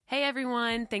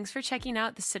everyone. Thanks for checking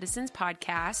out the Citizens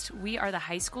Podcast. We are the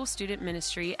high school student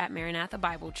ministry at Maranatha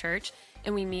Bible Church,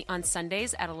 and we meet on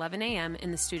Sundays at 11 a.m.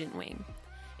 in the student wing.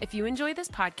 If you enjoy this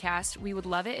podcast, we would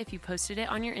love it if you posted it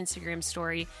on your Instagram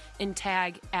story and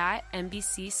tag at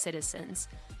MBC Citizens.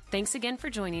 Thanks again for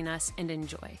joining us and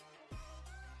enjoy.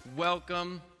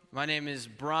 Welcome. My name is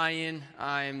Brian.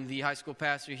 I'm the high school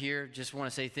pastor here. Just want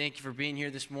to say thank you for being here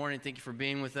this morning. Thank you for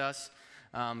being with us.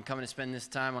 Coming to spend this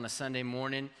time on a Sunday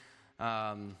morning.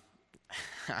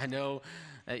 I know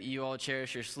that you all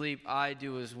cherish your sleep. I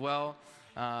do as well.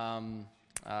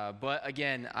 But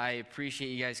again, I appreciate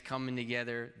you guys coming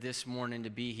together this morning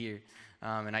to be here.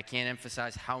 And I can't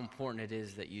emphasize how important it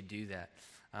is that you do that.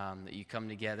 That you come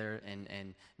together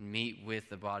and meet with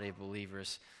the body of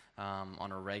believers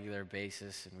on a regular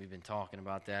basis. And we've been talking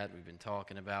about that. We've been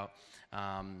talking about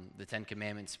the Ten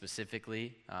Commandments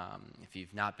specifically. If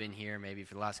you've not been here, maybe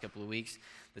for the last couple of weeks,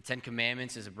 the Ten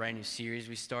Commandments is a brand new series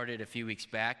we started a few weeks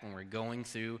back when we're going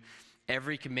through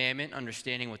every commandment,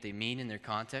 understanding what they mean in their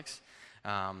context.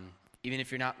 Even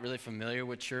if you're not really familiar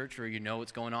with church or you know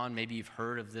what's going on, maybe you've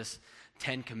heard of this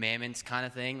Ten Commandments kind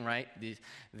of thing, right?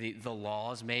 The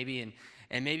laws maybe.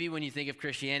 And maybe when you think of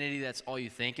Christianity, that's all you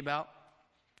think about.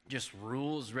 Just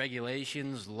rules,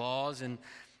 regulations, laws, and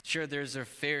sure, there's a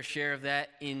fair share of that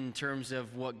in terms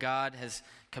of what God has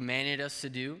commanded us to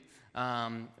do.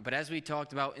 But as we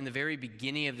talked about in the very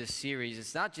beginning of this series,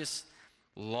 it's not just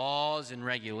laws and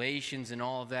regulations and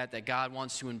all of that God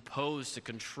wants to impose to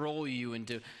control you and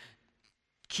to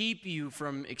keep you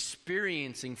from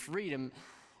experiencing freedom.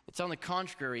 It's on the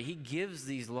contrary. He gives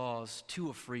these laws to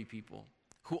a free people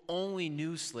who only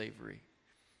knew slavery.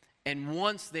 And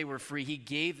once they were free, he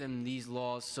gave them these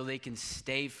laws so they can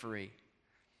stay free.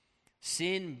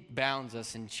 Sin bounds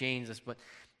us and chains us, but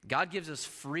God gives us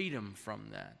freedom from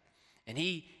that. And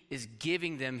he is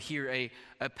giving them here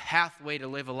a pathway to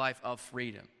live a life of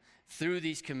freedom through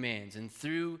these commands and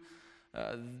through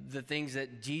the things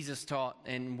that Jesus taught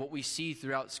and what we see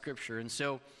throughout Scripture. And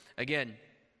so, again,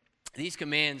 these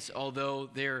commands, although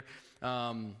they're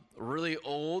really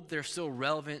old, they're still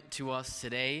relevant to us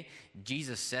today.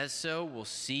 Jesus says so. We'll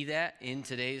see that in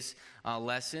today's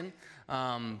lesson.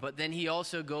 But then he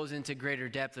also goes into greater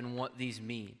depth in what these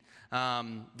mean.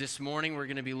 This morning, we're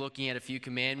going to be looking at a few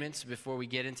commandments. Before we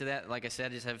get into that, like I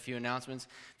said, I just have a few announcements.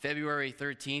 February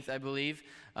 13th, I believe.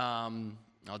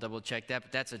 I'll double check that,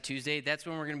 but that's a Tuesday. That's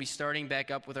when we're going to be starting back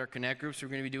up with our Connect groups. We're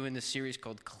going to be doing this series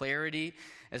called Clarity,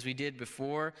 as we did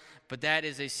before. But that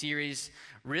is a series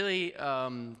really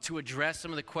to address some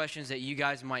of the questions that you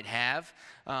guys might have.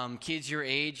 Kids your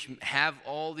age have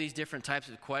all these different types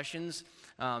of questions.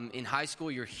 In high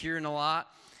school, you're hearing a lot.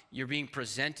 You're being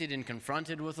presented and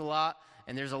confronted with a lot.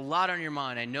 And there's a lot on your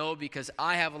mind. I know because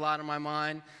I have a lot on my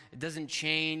mind. It doesn't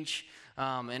change.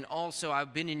 And also,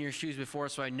 I've been in your shoes before,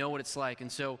 so I know what it's like.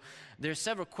 And so there's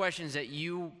several questions that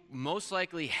you most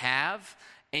likely have,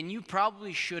 and you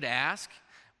probably should ask.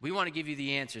 We want to give you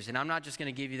the answers. And I'm not just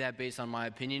going to give you that based on my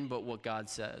opinion, but what God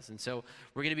says. And so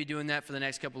we're going to be doing that for the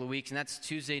next couple of weeks, and that's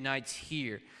Tuesday nights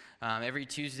here. Every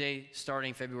Tuesday,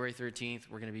 starting February 13th,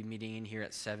 we're going to be meeting in here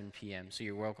at 7 p.m. So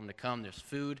you're welcome to come. There's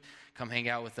food. Come hang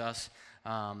out with us.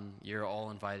 You're all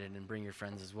invited, and bring your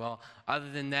friends as well. Other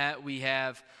than that, we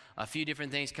have a few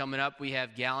different things coming up. We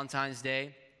have Galentine's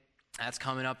Day. That's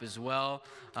coming up as well.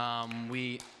 There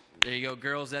you go,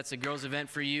 girls. That's a girls' event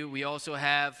for you. We also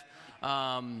have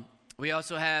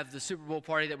the Super Bowl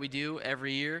party that we do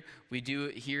every year. We do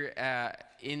it here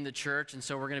in the church, and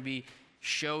so we're going to be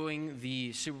showing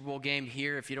the Super Bowl game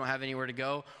here if you don't have anywhere to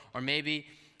go, or maybe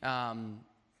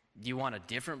you want a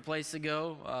different place to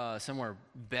go, somewhere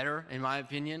better, in my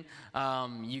opinion.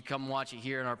 You come watch it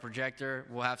here in our projector.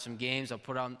 We'll have some games. I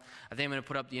think I'm going to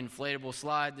put up the inflatable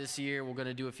slide this year. We're going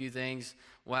to do a few things.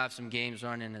 We'll have some games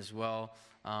running as well.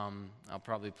 I'll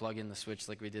probably plug in the switch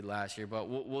like we did last year, but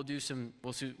we'll do some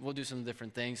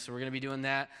different things. So we're going to be doing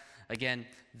that. Again,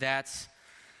 that's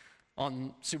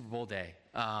on Super Bowl day.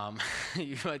 I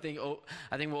think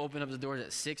we'll open up the doors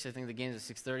at 6. I think the game's at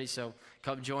 6:30. So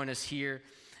come join us here.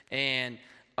 And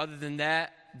other than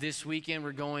that, this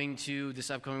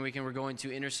upcoming weekend, we're going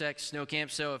to Intersect Snow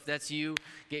Camp. So if that's you,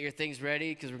 get your things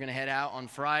ready because we're going to head out on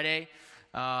Friday.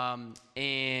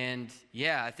 And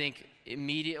yeah, I think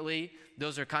immediately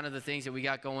those are kind of the things that we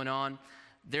got going on.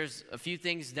 There's a few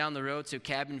things down the road. So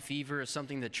Cabin Fever is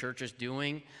something the church is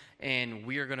doing, and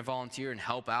we are going to volunteer and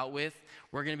help out with.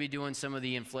 We're going to be doing some of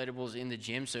the inflatables in the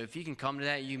gym. So if you can come to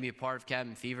that, you can be a part of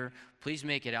Cabin Fever. Please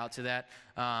make it out to that.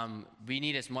 We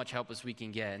need as much help as we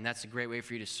can get, and that's a great way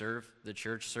for you to serve the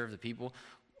church, serve the people.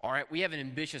 All right, we have an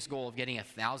ambitious goal of getting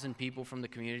 1,000 people from the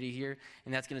community here,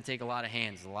 and that's going to take a lot of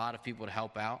hands, a lot of people to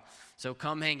help out. So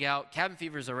come hang out. Cabin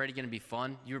Fever is already going to be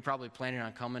fun. You were probably planning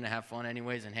on coming to have fun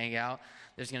anyways and hang out.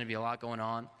 There's going to be a lot going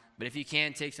on. But if you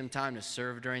can take some time to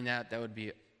serve during that, that would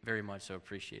be very much so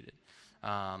appreciated.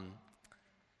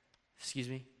 Excuse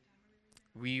me?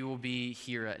 We will be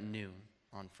here at noon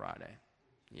on Friday.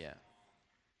 Yeah.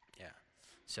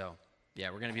 So,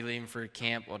 we're going to be leaving for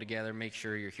camp all together. Make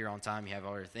sure you're here on time. You have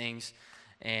all your things.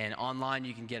 And online,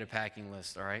 you can get a packing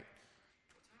list, all right?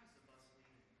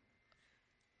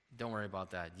 Don't worry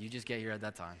about that. You just get here at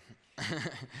that time.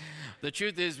 The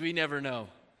truth is, we never know.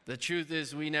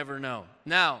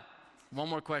 Now, one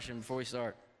more question before we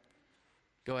start.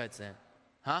 Go ahead, Sam.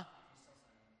 Huh?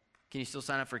 Can you still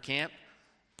sign up for camp?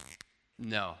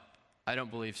 No, I don't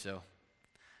believe so.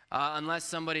 Unless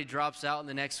somebody drops out in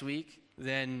the next week,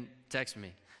 then text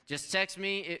me. Just text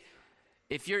me.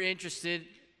 If you're interested,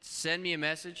 send me a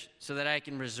message so that I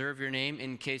can reserve your name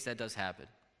in case that does happen.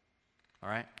 All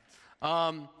right?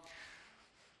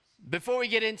 Before we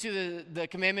get into the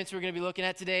commandments we're going to be looking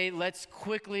at today, let's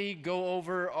quickly go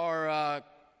over our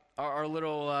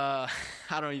little, I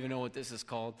don't even know what this is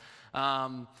called.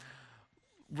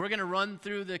 We're going to run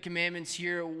through the commandments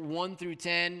here, 1 through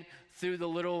 10, through the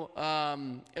little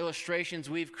illustrations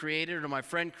we've created or my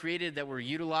friend created that we're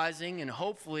utilizing. And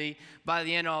hopefully, by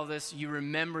the end of all this, you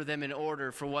remember them in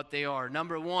order for what they are.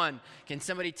 Number 1, can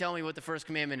somebody tell me what the first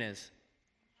commandment is?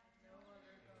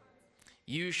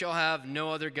 You shall have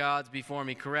no other gods before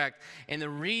me, correct. And the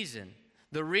reason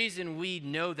we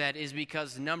know that is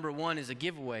because number 1 is a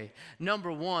giveaway.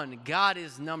 Number 1, God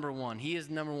is number 1. He is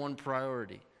number 1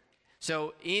 priority.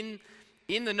 So in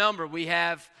the number, we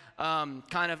have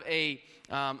kind of a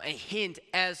hint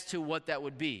as to what that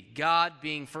would be. God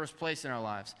being first place in our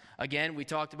lives. Again, we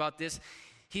talked about this.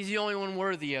 He's the only one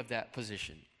worthy of that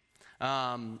position.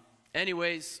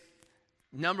 Anyways,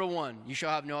 number 1, you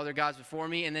shall have no other gods before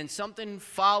me. And then something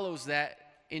follows that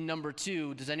in number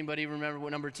 2. Does anybody remember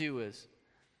what number 2 is?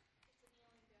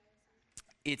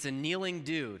 It's a kneeling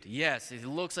dude. Yes, it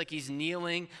looks like he's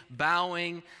kneeling,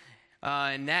 bowing,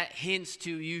 and that hints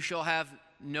to you shall have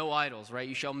no idols, right?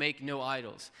 You shall make no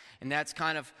idols. And that's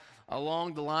kind of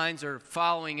along the lines or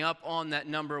following up on that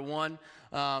number 1.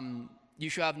 You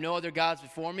shall have no other gods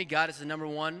before me. God is the number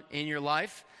 1 in your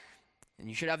life. And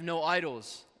you should have no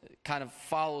idols. It kind of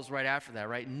follows right after that,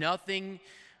 right? Nothing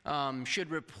should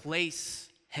replace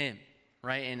him,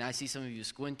 right? And I see some of you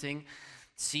squinting.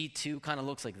 C2 kind of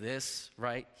looks like this,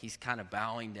 right? He's kind of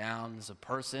bowing down as a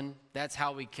person. That's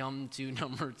how we come to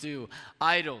number 2,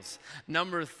 idols.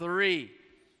 Number 3,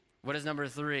 what is number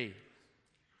 3?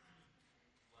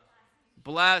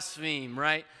 Blaspheme,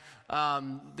 right?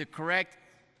 The correct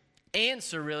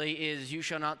answer really is you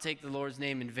shall not take the Lord's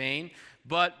name in vain,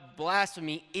 but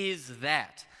blasphemy is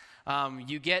that.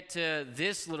 You get to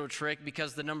this little trick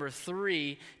because the number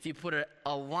 3, if you put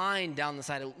a line down the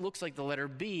side, it looks like the letter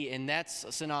B, and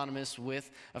that's synonymous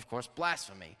with, of course,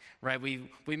 blasphemy, right? We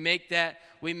make that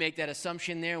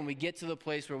assumption there, and we get to the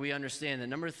place where we understand that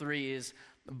number 3 is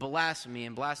blasphemy,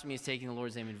 and blasphemy is taking the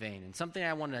Lord's name in vain. And something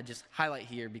I wanted to just highlight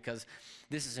here because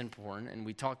this is important, and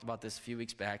we talked about this a few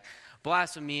weeks back.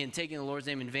 Blasphemy and taking the Lord's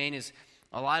name in vain is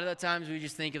a lot of the times we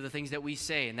just think of the things that we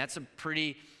say, and that's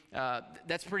pretty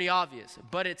obvious.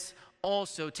 But it's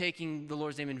also taking the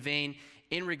Lord's name in vain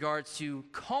in regards to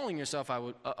calling yourself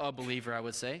a believer, I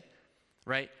would say,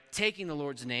 right? Taking the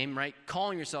Lord's name, right?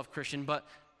 Calling yourself Christian, but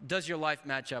does your life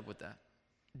match up with that?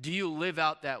 Do you live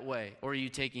out that way, or are you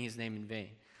taking his name in vain?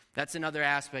 That's another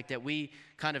aspect that we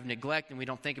kind of neglect and we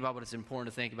don't think about, but it's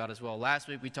important to think about as well. Last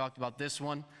week we talked about this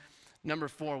one. Number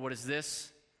 4, what is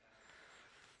this?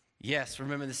 Yes,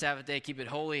 remember the Sabbath day, keep it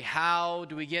holy. How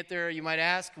do we get there, you might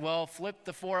ask? Well, flip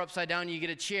the 4 upside down, you get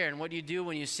a chair. And what do you do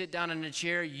when you sit down in a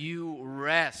chair? You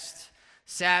rest.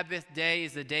 Sabbath day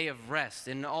is the day of rest.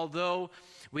 And although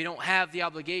we don't have the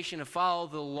obligation to follow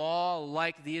the law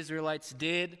like the Israelites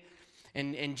did,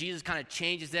 and Jesus kind of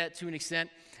changes that to an extent,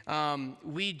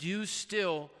 we do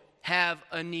still have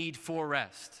a need for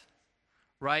rest,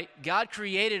 right? God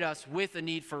created us with a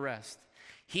need for rest.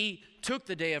 He took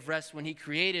the day of rest when he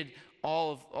created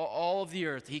all of the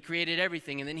earth. He created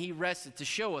everything, and then he rested to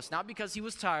show us, not because he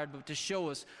was tired, but to show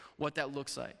us what that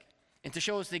looks like, and to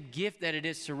show us the gift that it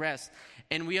is to rest.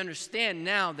 And we understand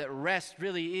now that rest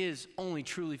really is only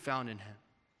truly found in him.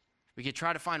 We could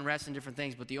try to find rest in different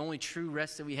things, but the only true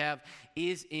rest that we have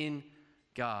is in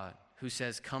God, who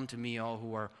says, come to me, all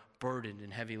who are burdened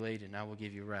and heavy laden, and I will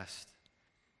give you rest.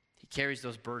 He carries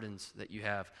those burdens that you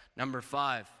have. Number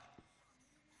 5.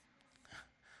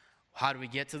 How do we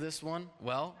get to this one?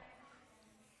 Well,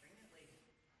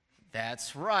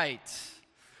 That's right.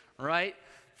 Right?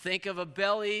 Think of a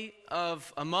belly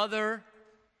of a mother.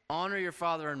 Honor your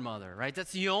father and mother, right?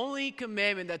 That's the only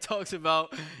commandment that talks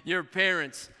about your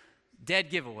parents. Dead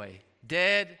giveaway.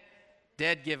 Dead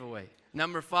giveaway.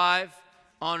 Number 5,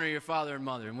 honor your father and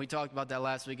mother. And we talked about that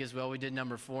last week as well. We did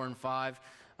number 4 and 5,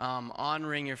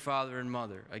 honoring your father and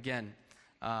mother. Again,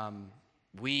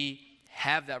 we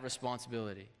have that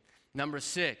responsibility. Number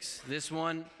 6, this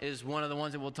one is one of the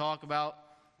ones that we'll talk about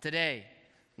today.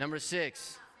 Number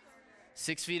 6,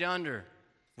 6 feet under.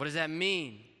 What does that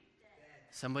mean?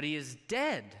 Somebody is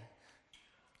dead.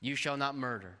 You shall not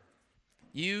murder.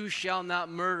 You shall not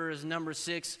murder is number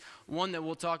 6, one that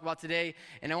we'll talk about today.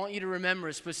 And I want you to remember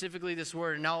specifically this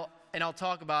word, and I'll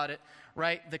talk about it,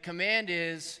 right? The command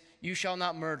is, you shall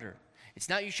not murder. It's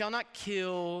not, you shall not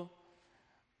kill,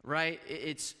 right?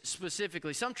 It's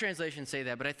specifically, some translations say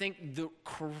that, but I think the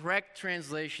correct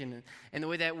translation and the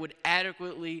way that would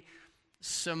adequately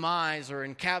surmise or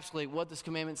encapsulate what this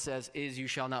commandment says is, you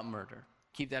shall not murder.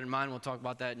 Keep that in mind. We'll talk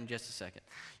about that in just a second.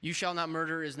 You shall not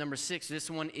murder is number 6.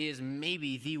 This one is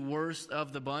maybe the worst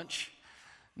of the bunch.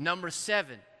 Number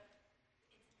 7.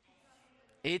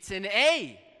 It's an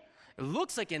A. It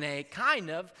looks like an A, kind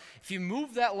of. If you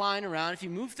move that line around, if you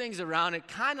move things around, it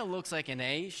kind of looks like an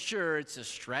A. Sure, it's a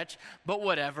stretch, but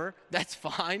whatever. That's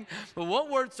fine. But what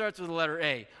word starts with the letter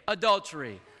A?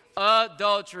 Adultery.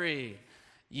 Adultery.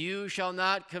 You shall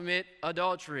not commit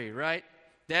adultery, right?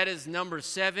 That is number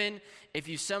 7. If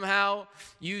you somehow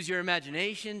use your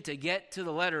imagination to get to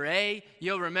the letter A,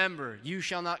 you'll remember, you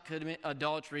shall not commit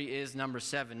adultery is number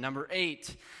 7. Number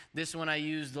 8, this one I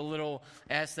used the little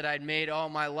S that I'd made all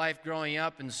my life growing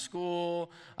up in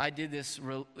school. I did this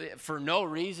for no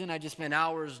reason. I just spent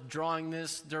hours drawing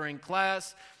this during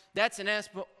class. That's an S,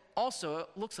 but also it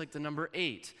looks like the number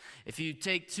 8. If you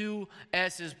take 2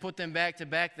 S's, put them back to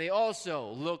back, they also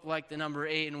look like the number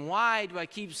 8. And why do I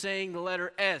keep saying the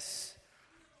letter S?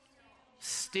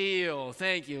 Steal.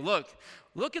 Thank you.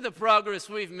 Look at the progress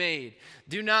we've made.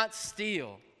 Do not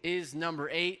steal is number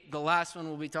 8. The last one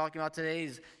we'll be talking about today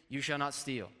is you shall not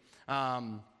steal.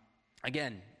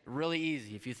 Again, really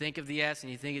easy. If you think of the S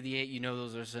and you think of the 8, you know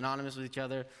those are synonymous with each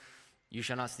other. You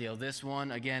shall not steal. This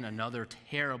one, again, another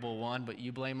terrible one, but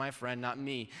you blame my friend, not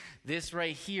me. This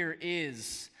right here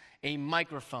is a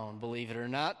microphone, believe it or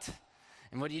not.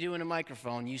 And what do you do in a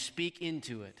microphone? You speak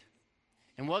into it.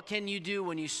 And what can you do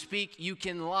when you speak? You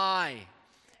can lie.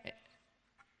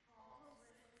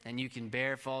 And you can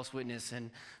bear false witness. And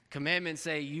commandments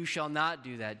say you shall not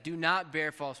do that. Do not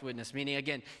bear false witness, meaning,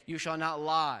 again, you shall not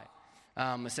lie.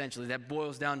 Essentially, that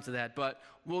boils down to that. But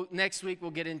next week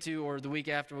we'll get into, or the week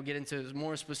after, we'll get into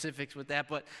more specifics with that.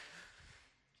 But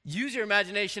use your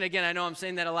imagination. Again, I know I'm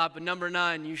saying that a lot, but number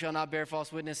 9, you shall not bear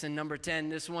false witness. And number 10,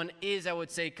 this one is, I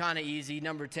would say, kind of easy.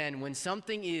 Number 10, when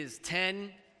something is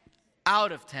 10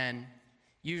 out of 10,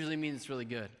 usually means it's really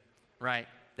good, right?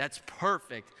 That's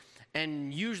perfect.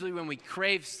 And usually when we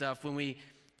crave stuff, when we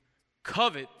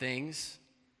covet things,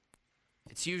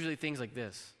 it's usually things like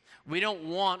this. We don't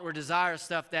want or desire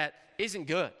stuff that isn't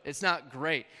good. It's not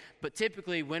great. But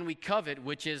typically when we covet,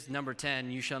 which is number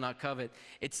 10, you shall not covet,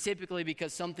 it's typically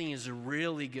because something is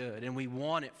really good and we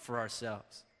want it for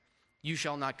ourselves. You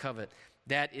shall not covet.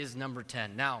 That is number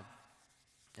 10. Now,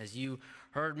 as you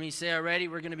heard me say already,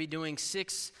 we're going to be doing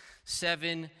 6,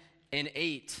 7, and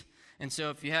 8. And so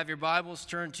if you have your Bibles,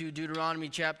 turn to Deuteronomy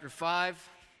chapter 5.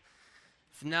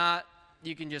 If not,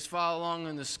 you can just follow along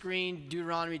on the screen.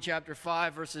 Deuteronomy chapter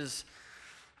 5, verses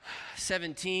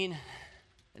 17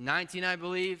 and 19, I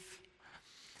believe.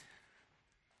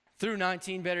 Through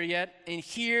 19, better yet. And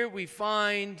here we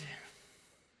find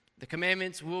the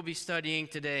commandments we'll be studying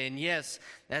today. And yes,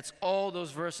 that's all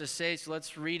those verses say, so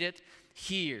let's read it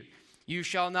here. You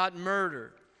shall not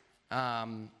murder.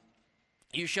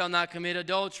 You shall not commit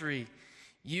adultery.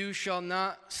 You shall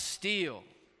not steal.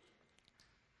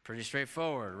 Pretty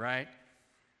straightforward, right?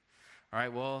 All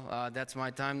right, well, that's my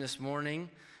time this morning.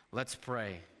 Let's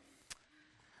pray.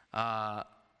 No,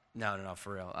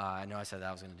 for real. I know I said that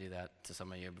I was going to do that to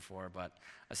some of you before, but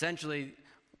essentially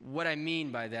what I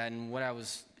mean by that and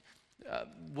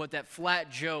what that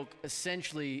flat joke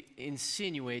essentially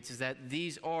insinuates is that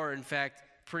these are, in fact,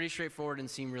 pretty straightforward and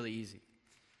seem really easy.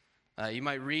 You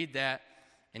might read that,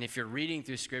 and if you're reading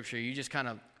through Scripture, you just kind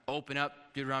of open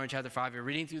up Deuteronomy chapter 5, you're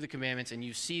reading through the commandments, and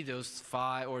you see those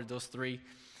 5 or those 3,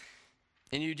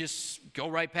 and you just go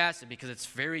right past it because it's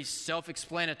very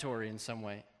self-explanatory in some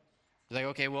way. It's like,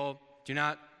 okay, well, do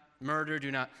not murder,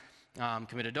 do not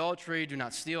commit adultery, do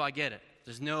not steal. I get it.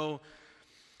 There's no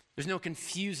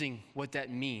confusing what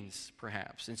that means,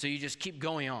 perhaps. And so you just keep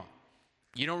going on.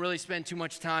 You don't really spend too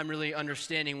much time really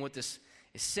understanding what this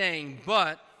is saying,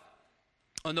 but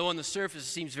although on the surface it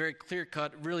seems very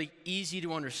clear-cut, really easy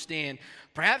to understand,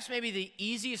 perhaps maybe the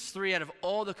easiest three out of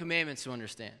all the commandments to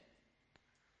understand.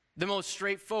 The most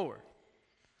straightforward,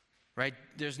 right?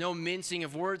 There's no mincing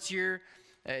of words here.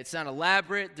 It's not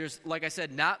elaborate. There's, like I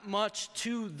said, not much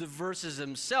to the verses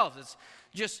themselves. It's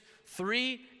just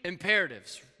three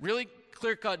imperatives, really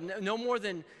clear-cut, no more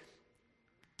than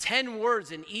 10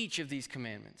 words in each of these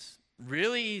commandments.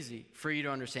 Really easy for you to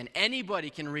understand.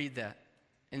 Anybody can read that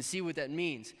and see what that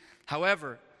means.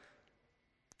 However,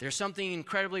 there's something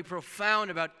incredibly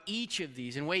profound about each of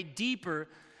these and way deeper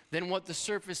than what the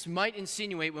surface might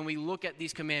insinuate when we look at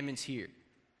these commandments here.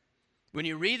 When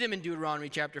you read them in Deuteronomy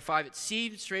chapter 5, it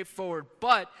seems straightforward,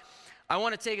 but I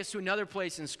want to take us to another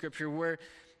place in Scripture where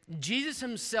Jesus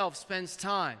himself spends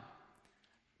time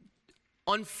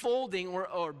unfolding,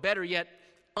 or better yet,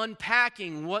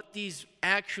 unpacking what these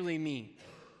actually mean.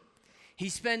 He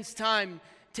spends time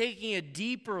taking a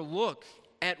deeper look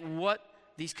at what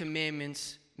these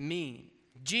commandments mean.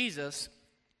 Jesus,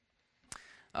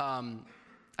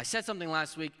 I said something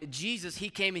last week. Jesus, he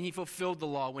came and he fulfilled the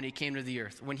law when he came to the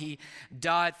earth. When he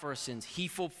died for our sins, he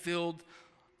fulfilled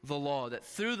the law. That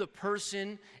through the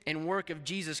person and work of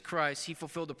Jesus Christ, he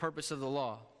fulfilled the purpose of the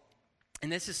law.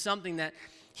 And this is something that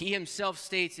he himself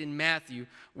states in Matthew,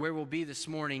 where we'll be this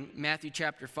morning, Matthew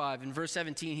chapter 5. In verse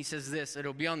 17, he says this.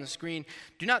 It'll be on the screen.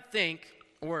 Do not think,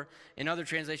 or in other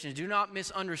translations, do not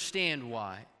misunderstand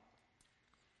why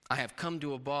I have come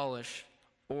to abolish,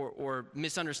 or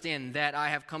misunderstand that I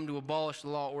have come to abolish the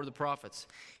law or the prophets.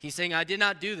 He's saying, I did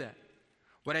not do that.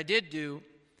 What I did do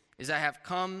is I have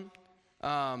come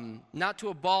not to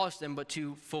abolish them, but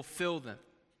to fulfill them.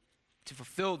 To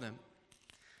fulfill them.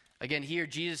 Again, here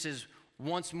Jesus is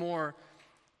once more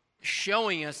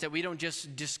showing us that we don't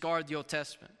just discard the Old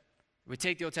Testament. We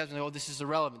take the Old Testament and go, oh, this is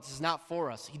irrelevant. This is not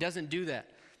for us. He doesn't do that.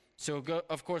 So,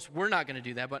 of course, we're not going to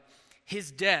do that. But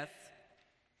his death,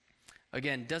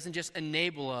 again, doesn't just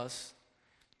enable us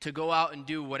to go out and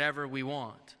do whatever we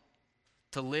want,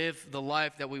 to live the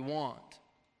life that we want.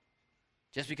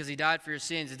 Just because he died for your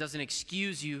sins, it doesn't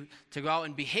excuse you to go out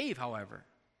and behave, however.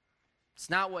 It's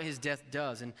not what his death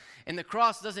does. And the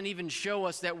cross doesn't even show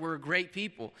us that we're great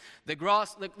people. The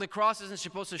cross isn't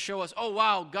supposed to show us, oh,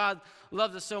 wow, God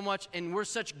loves us so much and we're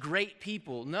such great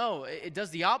people. No, it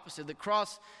does the opposite. The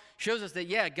cross shows us that,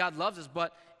 yeah, God loves us,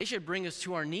 but it should bring us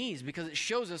to our knees because it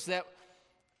shows us that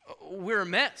we're a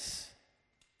mess,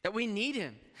 that we need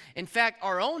him. In fact,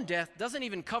 our own death doesn't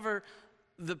even cover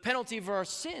the penalty for our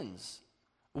sins.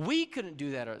 We couldn't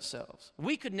do that ourselves.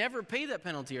 We could never pay that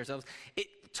penalty ourselves. It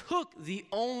took the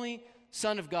only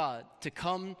Son of God to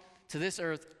come to this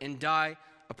earth and die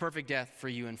a perfect death for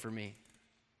you and for me.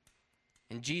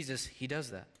 And Jesus, he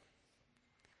does that.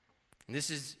 And this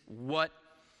is what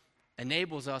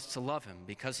enables us to love him.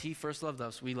 Because he first loved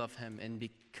us, we love him. And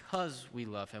because we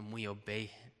love him, we obey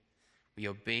him. We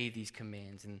obey these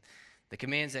commands. And the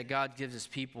commands that God gives his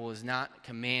people is not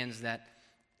commands that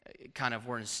kind of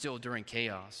were instilled during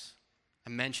chaos. I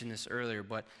mentioned this earlier,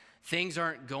 but things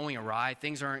aren't going awry.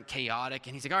 Things aren't chaotic.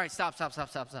 And he's like, all right, stop.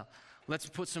 Let's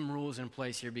put some rules in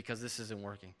place here because this isn't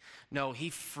working. No, he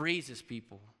frees his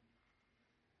people.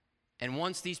 And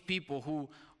once these people who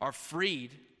are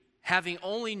freed, having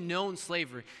only known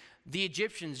slavery, the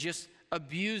Egyptians just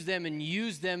abused them and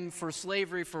used them for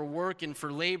slavery, for work and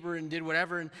for labor and did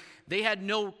whatever. And they had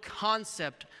no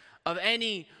concept of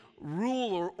any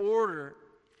rule or order.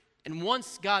 And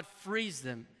once God frees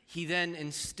them, he then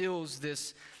instills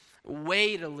this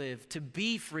way to live, to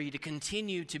be free, to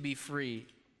continue to be free.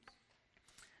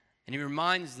 And he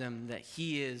reminds them that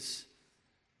he is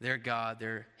their God,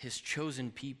 they're his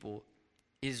chosen people,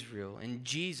 Israel. And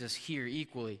Jesus here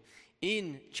equally,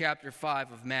 in chapter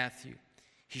 5 of Matthew,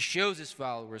 he shows his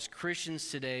followers,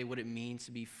 Christians today, what it means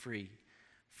to be free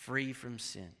from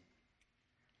sin.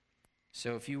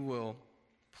 So if you will,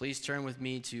 please turn with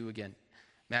me to, again,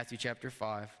 Matthew chapter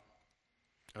 5.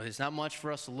 There's not much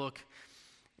for us to look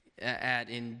at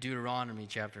in Deuteronomy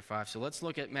chapter 5. So let's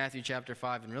look at Matthew chapter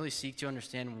 5 and really seek to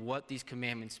understand what these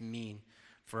commandments mean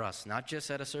for us, not just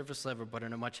at a surface level, but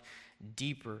on a much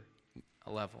deeper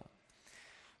level.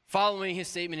 Following his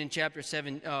statement in chapter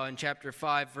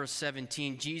 5, verse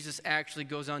 17, Jesus actually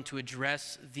goes on to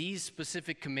address these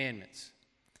specific commandments,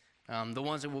 the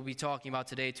ones that we'll be talking about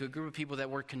today, to a group of people that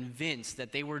were convinced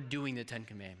that they were doing the Ten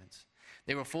Commandments.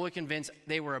 They were fully convinced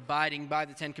they were abiding by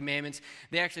the Ten Commandments.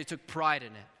 They actually took pride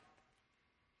in it.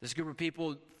 This group of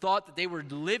people thought that they were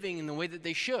living in the way that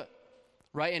they should,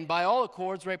 right? And by all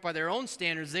accords, right, by their own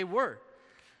standards, they were.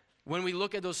 When we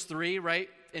look at those three, right,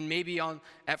 and maybe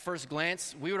at first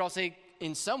glance, we would all say,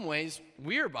 in some ways,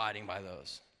 we're abiding by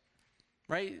those,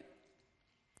 right?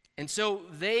 And so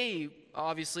they,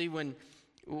 obviously,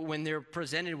 when they're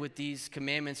presented with these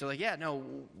commandments, they're like, yeah, no,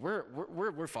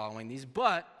 we're following these.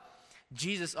 But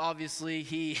Jesus, obviously,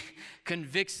 he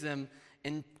convicts them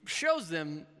and shows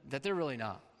them that they're really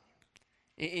not.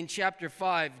 In chapter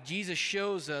 5, Jesus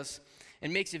shows us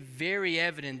and makes it very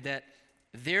evident that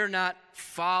they're not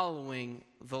following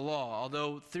the law,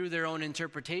 although through their own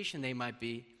interpretation they might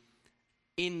be.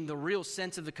 In the real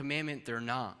sense of the commandment, they're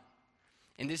not.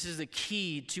 And this is the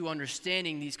key to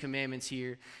understanding these commandments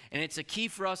here. And it's a key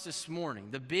for us this morning.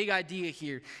 The big idea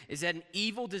here is that an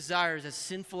evil desire is as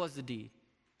sinful as the deed.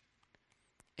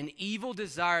 An evil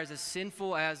desire is as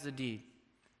sinful as the deed.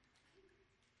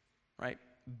 Right?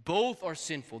 Both are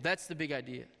sinful. That's the big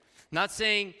idea. Not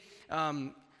saying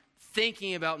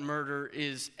thinking about murder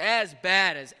is as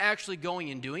bad as actually going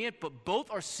and doing it, but both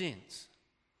are sins.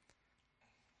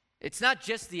 It's not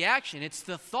just the action, it's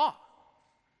the thought.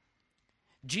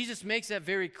 Jesus makes that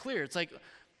very clear. It's like,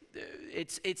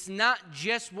 it's not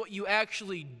just what you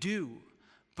actually do,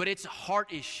 but it's a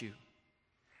heart issue.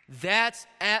 That's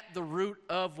at the root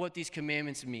of what these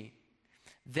commandments mean.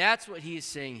 That's what he is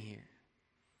saying here.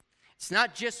 It's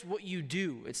not just what you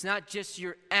do. It's not just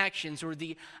your actions or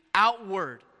the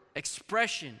outward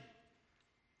expression,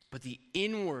 but the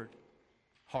inward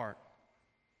heart,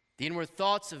 the inward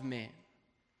thoughts of man.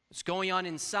 What's going on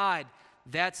inside,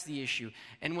 that's the issue.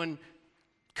 And when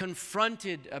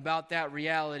confronted about that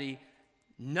reality,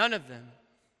 none of them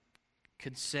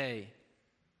could say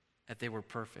that they were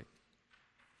perfect.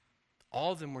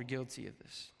 All of them were guilty of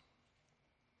this.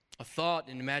 A thought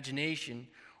and imagination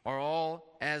are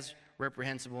all as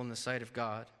reprehensible in the sight of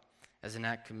God as an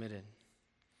act committed.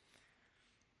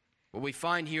 What we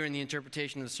find here in the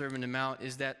interpretation of the Sermon on the Mount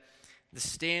is that the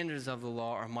standards of the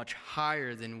law are much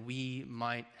higher than we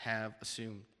might have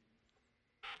assumed.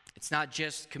 It's not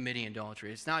just committing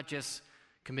adultery. It's not just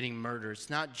committing murder. It's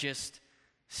not just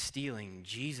stealing.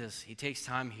 Jesus, he takes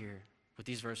time here with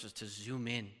these verses to zoom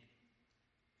in,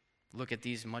 look at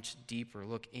these much deeper,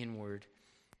 look inward,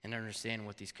 and understand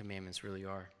what these commandments really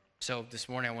are. So this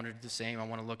morning I want to do the same. I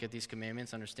want to look at these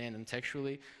commandments, understand them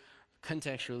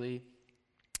contextually,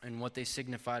 and what they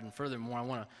signified. And furthermore, I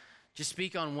want to just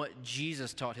speak on what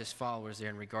Jesus taught his followers there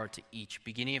in regard to each,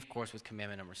 beginning, of course, with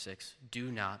commandment number 6.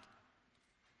 Do not,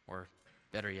 or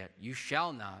better yet, you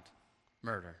shall not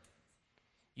murder.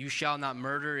 You shall not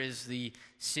murder is the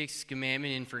 6th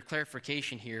commandment. And for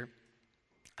clarification here,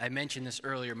 I mentioned this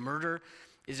earlier. Murder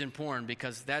is important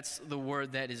because that's the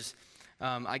word that is,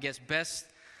 I guess, best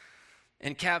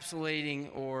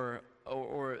encapsulating or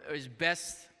is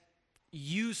best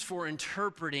used for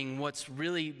interpreting what's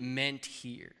really meant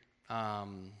here.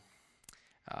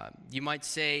 You might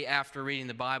say after reading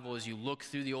the Bible, as you look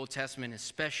through the Old Testament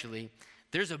especially,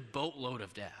 there's a boatload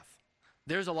of death.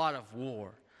 There's a lot of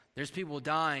war. There's people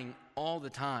dying all the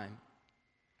time.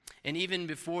 And even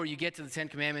before you get to the 10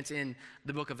 Commandments in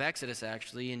the book of Exodus,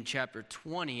 actually, in chapter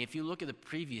 20, if you look at the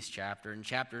previous chapter, in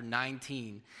chapter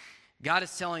 19, God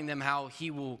is telling them how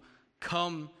he will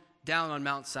come down on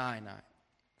Mount Sinai.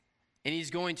 And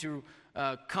he's going to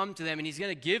come to them, and he's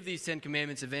going to give these 10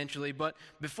 Commandments eventually. But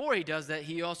before he does that,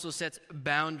 he also sets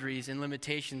boundaries and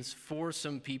limitations for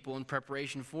some people in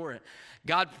preparation for it.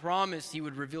 God promised he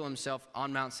would reveal himself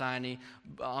on Mount Sinai,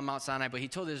 but he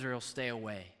told Israel, stay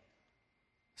away.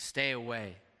 Stay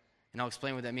away. And I'll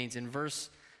explain what that means. In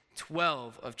verse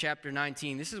 12 of chapter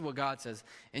 19, this is what God says,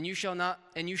 and you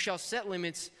shall set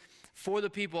limits for the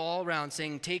people all around,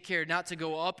 saying, take care not to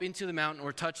go up into the mountain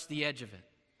or touch the edge of it.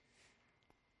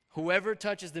 Whoever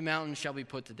touches the mountain shall be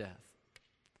put to death.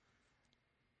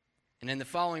 And in the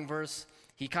following verse,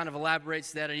 he kind of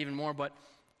elaborates that even more, but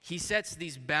he sets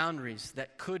these boundaries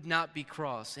that could not be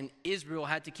crossed, and Israel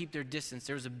had to keep their distance.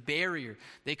 There was a barrier.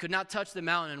 They could not touch the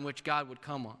mountain in which God would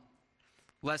come on,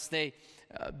 lest they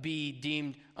be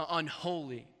deemed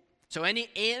unholy. So any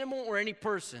animal or any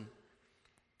person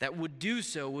that would do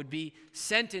so would be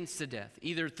sentenced to death,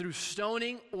 either through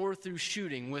stoning or through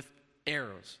shooting with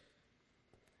arrows.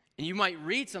 And you might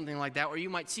read something like that, or you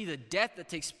might see the death that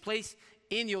takes place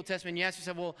in the Old Testament. And you ask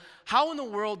yourself, well, how in the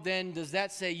world then does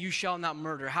that say you shall not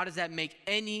murder? How does that make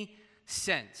any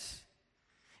sense?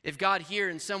 If God here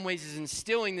in some ways is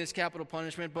instilling this capital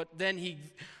punishment, but then he,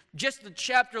 just the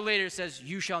chapter later, says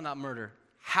you shall not murder.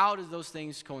 How do those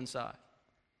things coincide?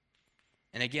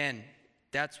 And again,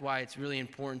 that's why it's really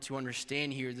important to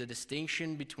understand here the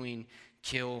distinction between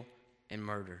kill and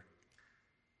murder.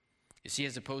 You see,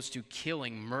 as opposed to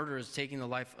killing, murder is taking the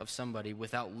life of somebody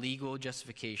without legal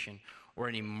justification or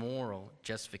any moral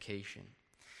justification.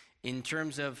 In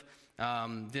terms of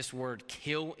this word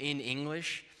kill in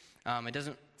English, it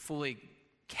doesn't fully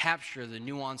capture the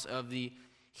nuance of the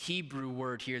Hebrew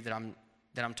word here that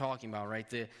I'm talking about, right?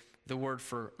 The word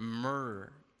for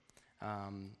murder,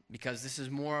 because this is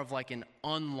more of like an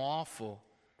unlawful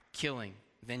killing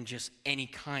than just any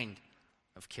kind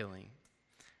of killing.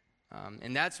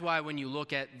 And that's why when you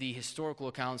look at the historical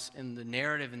accounts and the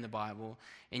narrative in the Bible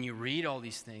and you read all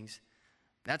these things,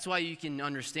 that's why you can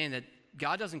understand that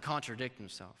God doesn't contradict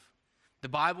himself. The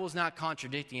Bible is not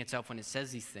contradicting itself when it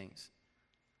says these things,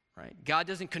 right? God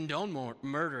doesn't condone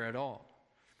murder at all.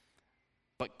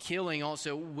 But killing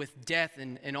also with death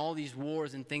and all these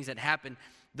wars and things that happen,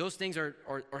 those things are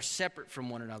separate from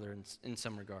one another in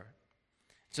some regard.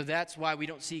 So that's why we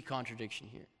don't see contradiction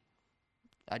here.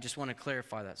 I just want to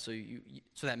clarify that so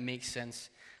that makes sense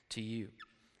to you.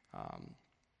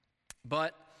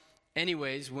 But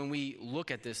anyways, when we look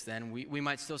at this then, we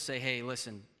might still say, hey,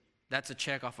 listen, that's a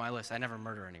check off my list. I never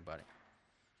murder anybody,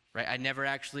 right? I never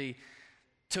actually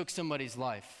took somebody's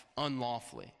life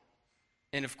unlawfully.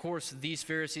 And of course, these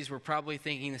Pharisees were probably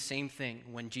thinking the same thing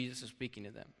when Jesus was speaking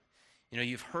to them. You know,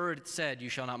 you've heard it said, you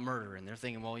shall not murder. And they're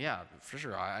thinking, well, yeah, for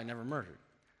sure, I never murdered.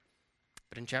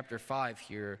 But in chapter 5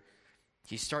 here,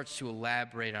 he starts to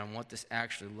elaborate on what this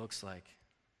actually looks like.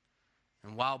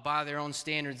 And while by their own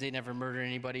standards they never murdered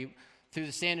anybody, through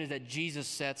the standards that Jesus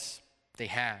sets, they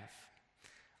have.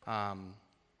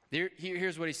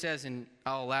 Here's what he says, and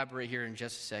I'll elaborate here in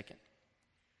just a second.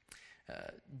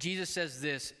 Jesus says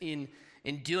this in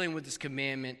dealing with this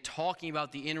commandment, talking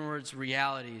about the inwards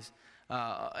realities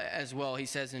as well. He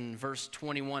says in verse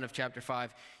 21 of chapter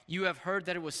 5, you have heard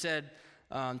that it was said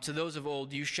to those of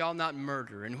old, you shall not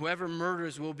murder, and whoever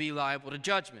murders will be liable to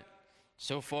judgment.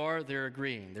 So far, they're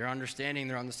agreeing. They're understanding.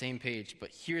 They're on the same page.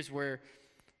 But here's where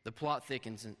the plot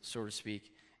thickens, so to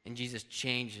speak, and Jesus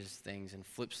changes things and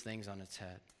flips things on its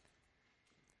head.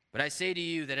 But I say to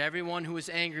you that everyone who is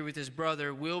angry with his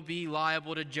brother will be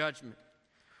liable to judgment.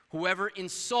 Whoever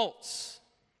insults,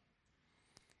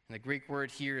 and the Greek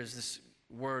word here is this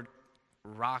word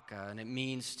raka, and it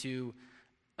means to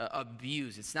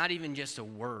abuse. It's not even just a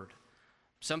word.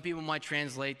 Some people might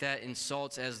translate that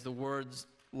insults as the words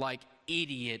like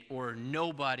idiot or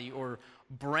nobody or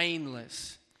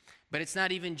brainless. But it's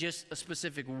not even just a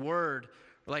specific word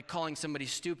like calling somebody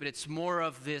stupid. It's more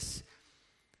of this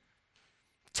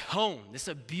tone, this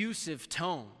abusive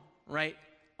tone, right?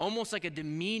 Almost like a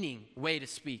demeaning way to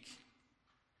speak.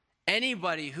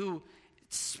 Anybody who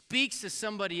speaks to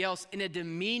somebody else in a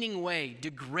demeaning way,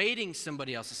 degrading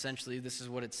somebody else, essentially, this is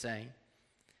what it's saying.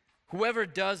 Whoever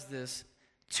does this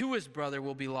to his brother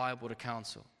will be liable to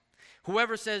counsel.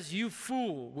 Whoever says, you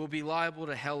fool, will be liable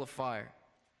to hell of fire.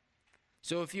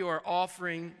 So if you are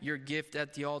offering your gift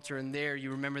at the altar and there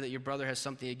you remember that your brother has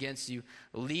something against you,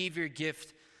 leave your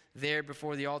gift there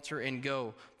before the altar and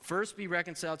go. First be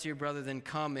reconciled to your brother, then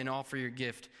come and offer your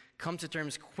gift. Come to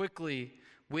terms quickly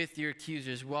with your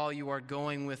accusers while you are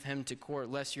going with him to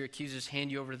court, lest your accusers hand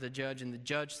you over to the judge and the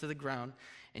judge to the ground,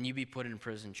 and you be put in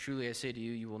prison. Truly I say to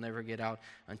you, you will never get out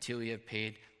until you have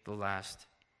paid the last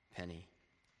penny.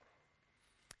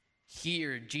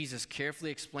 Here, Jesus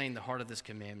carefully explained the heart of this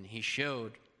commandment. He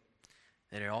showed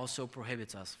that it also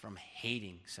prohibits us from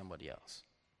hating somebody else.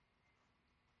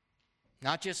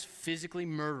 Not just physically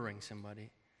murdering somebody,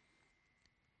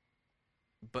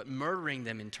 but murdering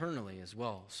them internally as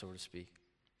well, so to speak.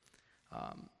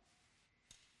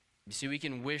 You see, we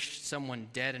can wish someone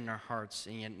dead in our hearts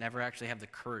and yet never actually have the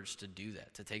courage to do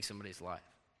that, to take somebody's life.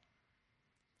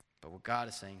 But what God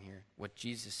is saying here, what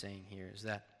Jesus is saying here is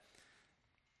that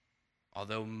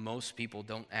although most people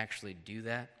don't actually do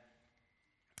that,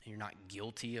 you're not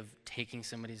guilty of taking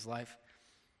somebody's life,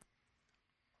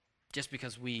 just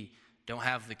because we don't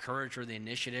have the courage or the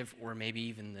initiative or maybe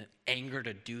even the anger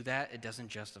to do that, it doesn't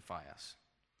justify us.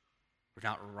 We're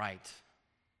not right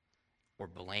or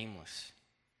blameless.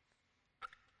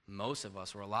 Most of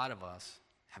us, or a lot of us,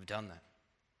 have done that.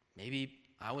 Maybe,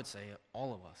 I would say,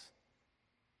 all of us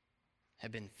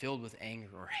have been filled with anger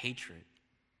or hatred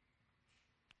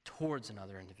towards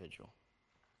another individual.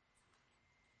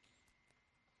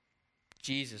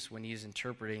 Jesus, when he's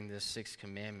interpreting this sixth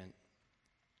commandment,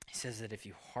 he says that if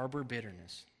you harbor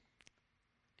bitterness,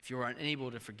 if you are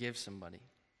unable to forgive somebody,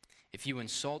 if you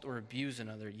insult or abuse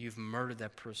another, you've murdered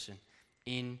that person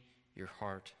in your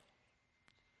heart.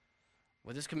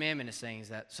 What this commandment is saying is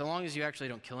that so long as you actually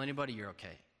don't kill anybody, you're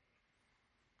okay.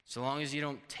 So long as you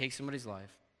don't take somebody's life,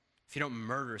 if you don't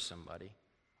murder somebody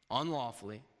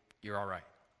unlawfully, you're all right.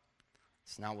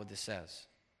 It's not what this says.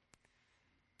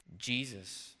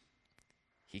 Jesus,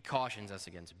 he cautions us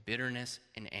against bitterness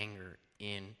and anger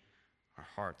in our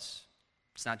hearts.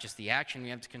 It's not just the action we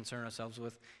have to concern ourselves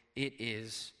with, it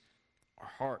is our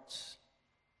hearts.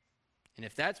 And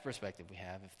if that's perspective we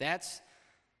have, if that's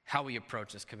how we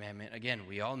approach this commandment, again,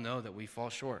 we all know that we fall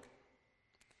short,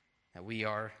 that we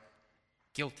are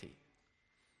guilty.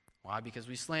 Why? Because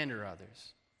we slander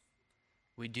others.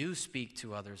 We do speak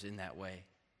to others in that way,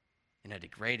 in a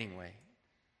degrading way,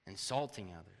 insulting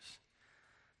others.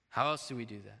 How else do we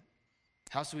do that?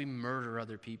 How else do we murder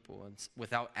other people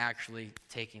without actually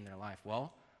taking their life?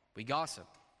 Well, we gossip.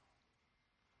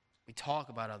 We talk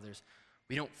about others.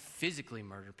 We don't physically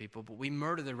murder people, but we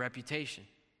murder their reputation.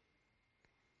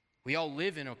 We all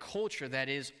live in a culture that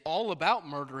is all about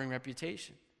murdering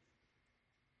reputation.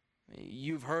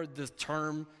 You've heard the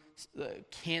term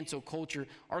cancel culture.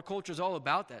 Our culture is all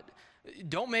about that.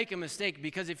 Don't make a mistake,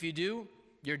 because if you do,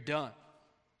 you're done.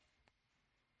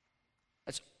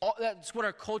 That's what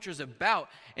our culture is about.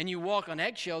 And you walk on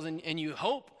eggshells and you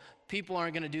hope people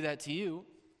aren't going to do that to you.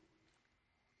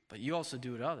 But you also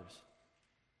do it to others.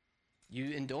 You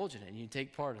indulge in it and you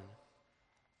take part in it.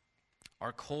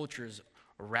 Our culture is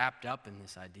wrapped up in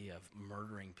this idea of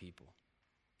murdering people,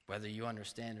 whether you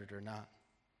understand it or not.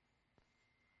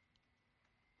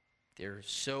 They're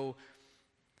so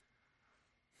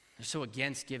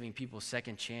against giving people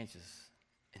second chances.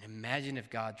 And imagine if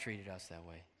God treated us that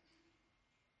way.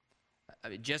 I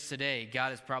mean, just today,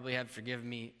 God has probably had forgiven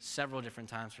me several different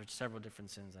times for several different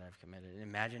sins that I've committed. And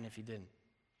imagine if he didn't.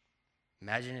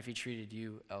 Imagine if he treated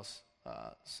you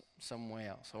some way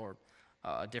else, or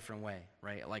a different way,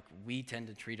 right? Like we tend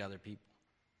to treat other people.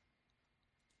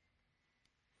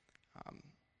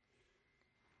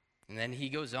 And then he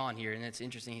goes on here, and it's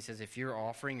interesting. He says, if you're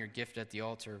offering your gift at the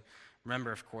altar,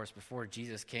 remember, of course, before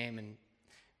Jesus came and,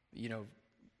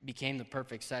 became the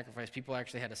perfect sacrifice, people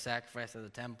actually had to sacrifice at the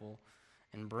temple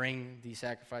and bring these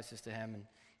sacrifices to him. And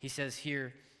he says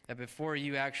here that before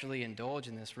you actually indulge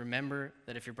in this, remember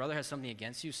that if your brother has something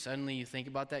against you, suddenly you think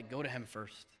about that, go to him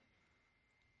first.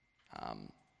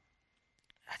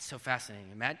 That's so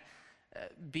fascinating. Matt,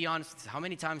 be honest, how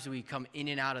many times do we come in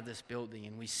and out of this building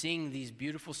and we sing these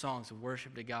beautiful songs of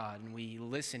worship to God, and we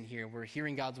listen here, we're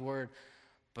hearing God's word,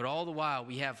 but all the while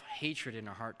we have hatred in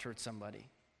our heart towards somebody.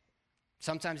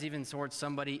 Sometimes even towards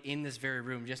somebody in this very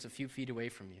room, just a few feet away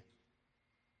from you.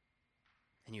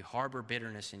 And you harbor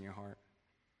bitterness in your heart.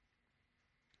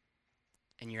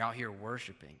 And you're out here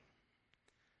worshiping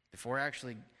before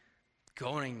actually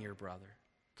going to your brother,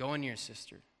 going to your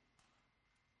sister,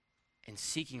 and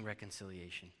seeking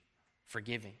reconciliation,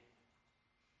 forgiving.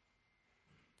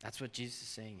 That's what Jesus is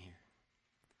saying here.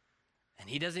 And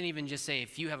he doesn't even just say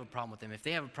if you have a problem with them. If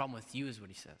they have a problem with you is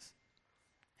what he says.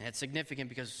 And it's significant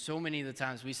because so many of the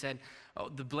times we said, oh,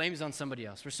 the blame's on somebody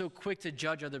else. We're so quick to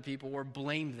judge other people or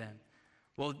blame them.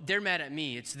 Well, they're mad at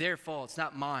me. It's their fault. It's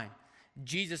not mine.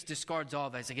 Jesus discards all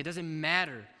of that. It's like it doesn't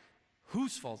matter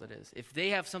whose fault it is. If they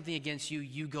have something against you,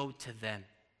 you go to them.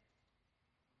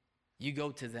 You go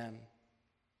to them.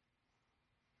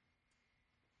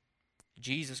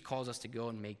 Jesus calls us to go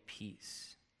and make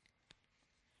peace.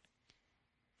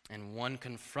 And one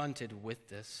confronted with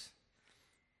this,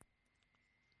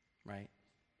 right?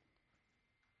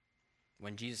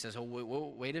 When Jesus says,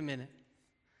 oh, wait a minute.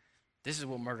 This is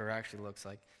what murder actually looks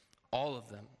like. All of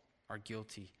them are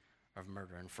guilty of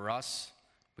murder. And for us,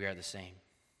 we are the same.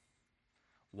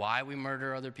 Why we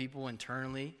murder other people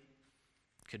internally?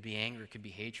 It could be anger, it could be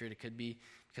hatred, it could be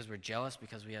because we're jealous,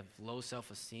 because we have low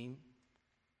self-esteem,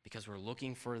 because we're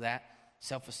looking for that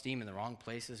self-esteem in the wrong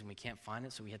places and we can't find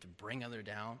it, so we have to bring others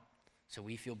down so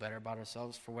we feel better about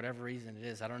ourselves for whatever reason it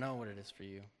is. I don't know what it is for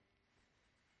you.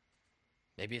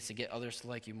 Maybe it's to get others to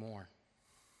like you more.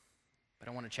 But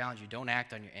I want to challenge you, don't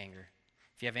act on your anger.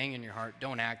 If you have anger in your heart,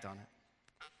 don't act on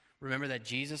it. Remember that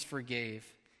Jesus forgave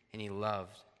and he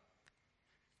loved.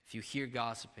 If you hear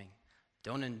gossiping,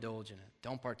 don't indulge in it.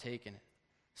 Don't partake in it.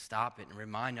 Stop it and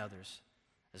remind others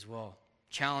as well.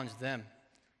 Challenge them.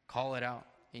 Call it out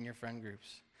in your friend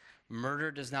groups.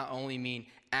 Murder does not only mean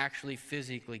actually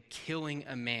physically killing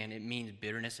a man, it means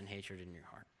bitterness and hatred in your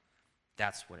heart.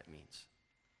 That's what it means.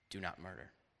 Do not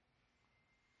murder.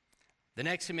 The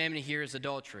next commandment here is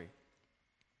adultery.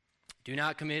 Do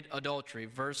not commit adultery.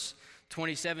 Verse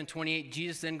 27, 28,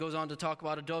 Jesus then goes on to talk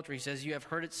about adultery. He says, you have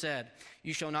heard it said,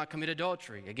 you shall not commit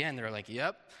adultery. Again, they're like,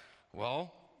 yep.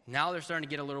 Well, now they're starting to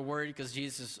get a little worried because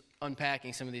Jesus is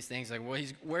unpacking some of these things. Like, well,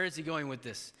 where is he going with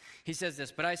this? He says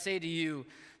this, but I say to you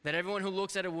that everyone who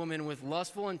looks at a woman with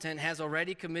lustful intent has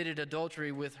already committed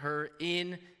adultery with her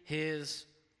in his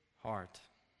heart.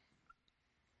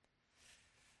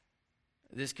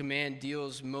 This command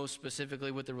deals most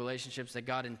specifically with the relationships that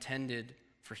God intended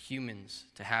for humans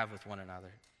to have with one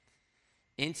another.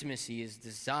 Intimacy is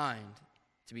designed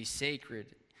to be sacred,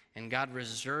 and God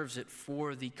reserves it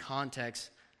for the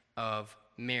context of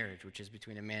marriage, which is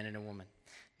between a man and a woman.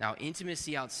 Now,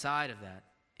 intimacy outside of that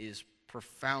is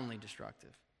profoundly destructive.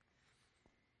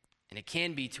 And it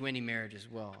can be to any marriage as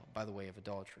well, by the way of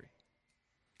adultery.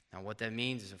 Now, what that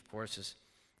means is, of course, is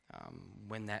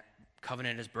when that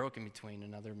covenant is broken between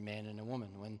another man and a woman,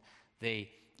 when they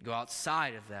go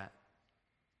outside of that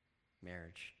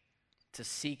marriage to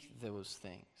seek those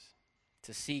things,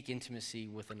 to seek intimacy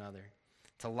with another,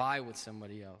 to lie with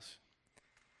somebody else.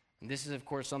 And this is, of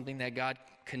course, something that God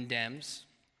condemns.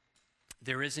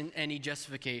 There isn't any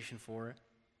justification for it,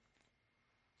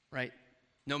 right?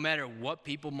 No matter what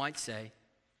people might say.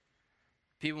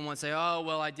 People might say, oh,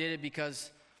 well, I did it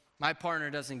because my partner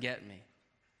doesn't get me.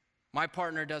 My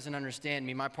partner doesn't understand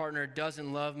me. My partner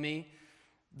doesn't love me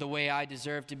the way I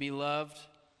deserve to be loved.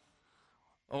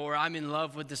 Or I'm in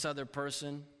love with this other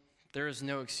person. There is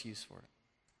no excuse for it.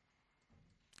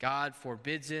 God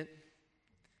forbids it,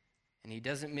 and he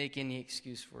doesn't make any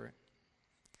excuse for it.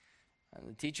 And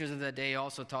the teachers of that day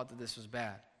also taught that this was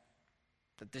bad,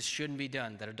 that this shouldn't be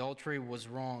done, that adultery was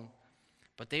wrong.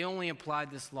 But they only applied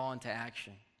this law into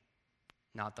action,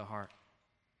 not the heart.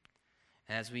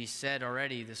 And as we said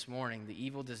already this morning, the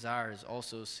evil desire is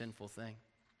also a sinful thing.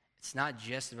 It's not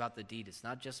just about the deed. It's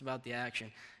not just about the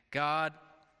action. God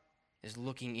is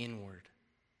looking inward.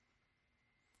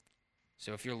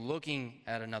 So if you're looking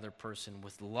at another person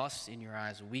with lust in your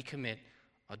eyes, we commit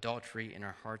adultery in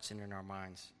our hearts and in our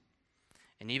minds.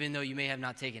 And even though you may have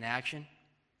not taken action,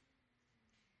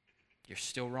 you're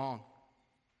still wrong.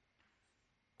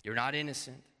 You're not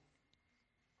innocent.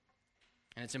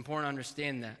 And it's important to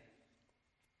understand that.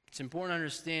 It's important to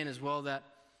understand as well that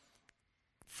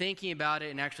thinking about it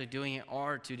and actually doing it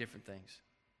are two different things.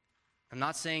 I'm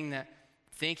not saying that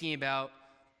thinking about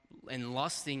and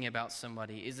lusting about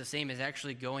somebody is the same as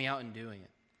actually going out and doing it,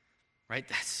 right?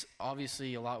 That's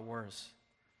obviously a lot worse.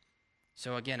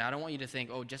 So again, I don't want you to think,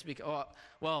 oh, just because,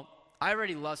 well, I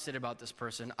already lusted about this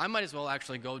person, I might as well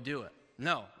actually go do it.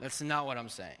 No, that's not what I'm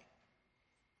saying.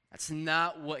 That's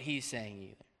not what he's saying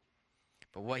either.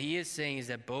 But what he is saying is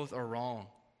that both are wrong.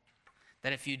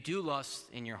 That if you do lust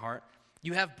in your heart,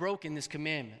 you have broken this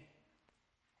commandment.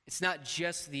 It's not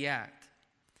just the act.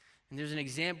 And there's an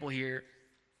example here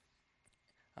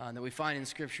that we find in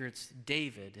Scripture. It's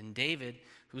David. And David,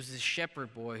 who's this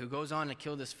shepherd boy who goes on to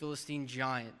kill this Philistine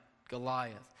giant,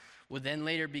 Goliath, would then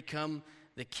later become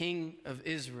the king of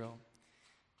Israel.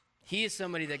 He is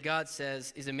somebody that God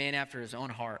says is a man after his own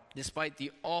heart, despite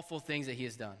the awful things that he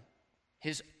has done.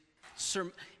 His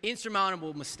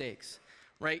insurmountable mistakes,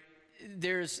 right?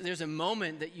 There's a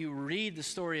moment that you read the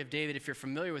story of David, if you're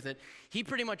familiar with it. He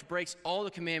pretty much breaks all the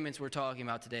commandments we're talking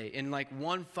about today in like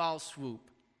one foul swoop.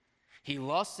 He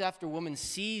lusts after a woman,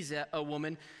 sees a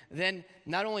woman, then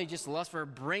not only just lusts for her,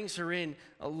 brings her in,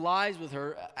 lies with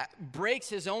her, breaks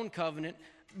his own covenant,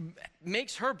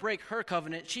 makes her break her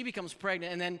covenant. She becomes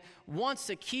pregnant and then wants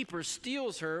to keep her,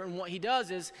 steals her. And what he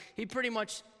does is he pretty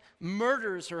much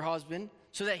murders her husband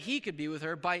so that he could be with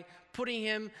her by putting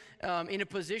him in a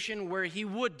position where he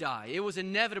would die. It was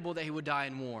inevitable that he would die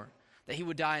in war, that he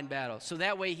would die in battle. So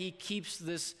that way he keeps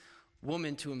this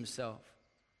woman to himself.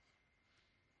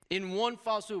 In one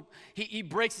foul swoop, he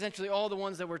breaks essentially all the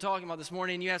ones that we're talking about this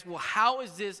morning. And you ask, well, how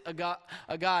is this a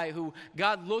guy who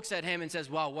God looks at him and says,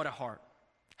 wow, what a heart?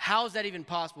 How is that even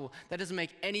possible? That doesn't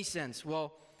make any sense.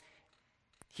 Well,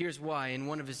 here's why. In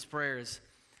one of his prayers,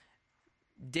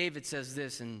 David says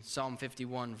this in Psalm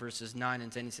 51, verses 9 and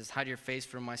 10. He says, hide your face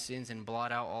from my sins and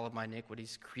blot out all of my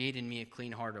iniquities. Create in me a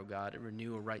clean heart, O God, and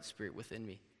renew a right spirit within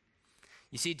me.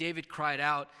 You see, David cried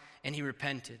out and he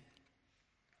repented.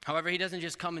 However, he doesn't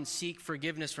just come and seek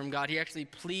forgiveness from God. He actually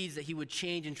pleads that he would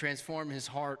change and transform his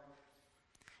heart.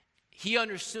 He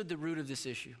understood the root of this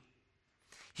issue.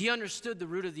 He understood the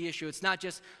root of the issue. It's not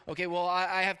just, okay, well,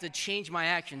 I have to change my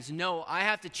actions. No, I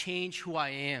have to change who I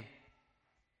am.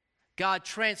 God,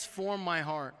 transform my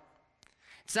heart.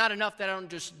 It's not enough that I don't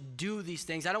just do these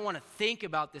things. I don't want to think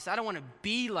about this. I don't want to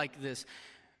be like this.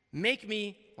 Make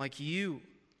me like you.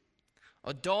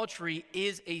 Adultery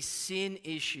is a sin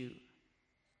issue.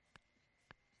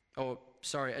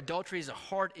 Adultery is a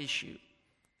heart issue.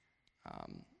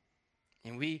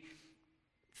 And we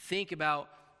think about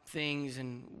things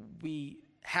and we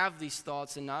have these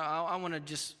thoughts, and I want to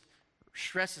just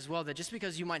stress as well that just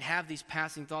because you might have these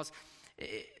passing thoughts,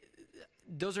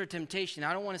 those are a temptation.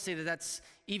 I don't want to say that that's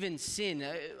even sin.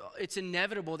 It's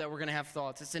inevitable that we're going to have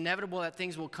thoughts. It's inevitable that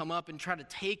things will come up and try to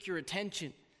take your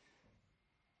attention.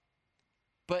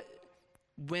 But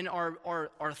when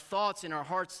our thoughts and our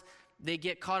hearts they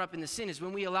get caught up in the sin is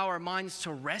when we allow our minds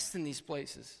to rest in these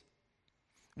places.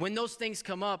 When those things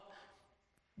come up,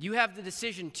 you have the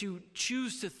decision to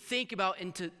choose to think about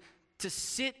and to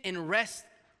sit and rest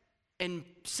and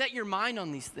set your mind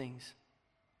on these things.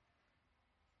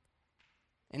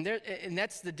 And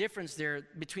that's the difference there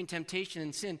between temptation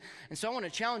and sin. And so I want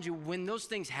to challenge you, when those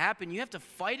things happen, you have to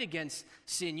fight against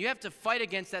sin. You have to fight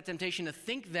against that temptation to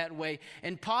think that way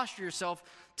and posture yourself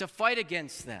to fight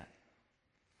against that.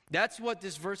 That's what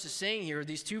this verse is saying here,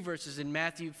 these two verses in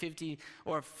Matthew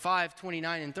 5,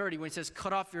 29 and 30, when it says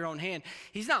cut off your own hand.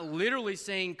 He's not literally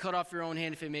saying cut off your own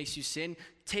hand if it makes you sin.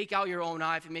 Take out your own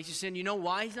eye if it makes you sin. You know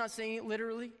why he's not saying it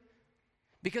literally?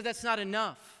 Because that's not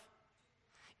enough.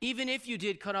 Even if you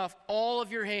did cut off all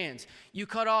of your hands, you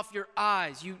cut off your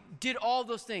eyes, you did all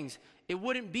those things, it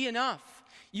wouldn't be enough.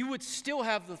 You would still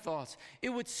have the thoughts.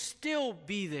 It would still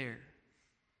be there.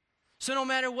 So no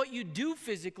matter what you do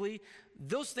physically,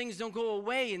 those things don't go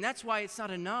away, and that's why it's not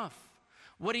enough.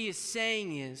 What he is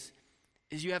saying is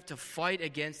you have to fight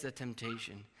against the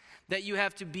temptation, that you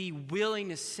have to be willing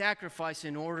to sacrifice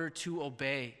in order to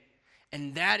obey.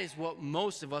 And that is what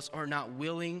most of us are not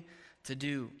willing to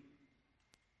do.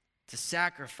 To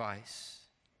sacrifice,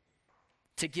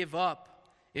 to give up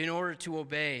in order to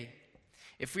obey.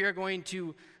 If we are going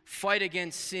to fight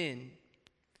against sin,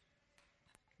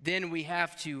 then we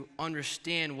have to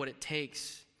understand what it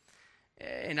takes.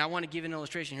 And I want to give an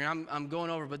illustration here. I'm going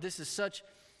over, but this is such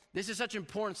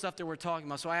important stuff that we're talking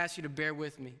about, so I ask you to bear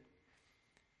with me.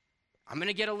 I'm going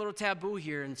to get a little taboo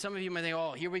here, and some of you might think,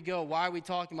 oh, here we go. Why are we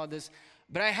talking about this?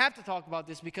 But I have to talk about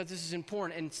this because this is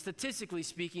important. And statistically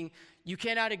speaking, you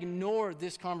cannot ignore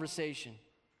this conversation.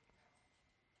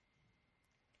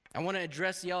 I want to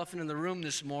address the elephant in the room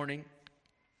this morning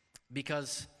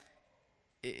because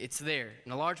it's there.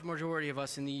 And a large majority of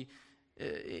us in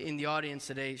the audience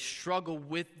today struggle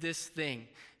with this thing.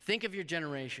 Think of your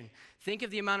generation. Think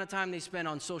of the amount of time they spend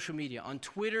on social media, on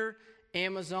Twitter,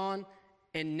 Amazon,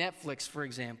 and Netflix, for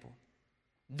example.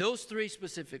 Those three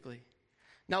specifically.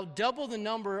 Now, double the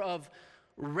number of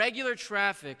regular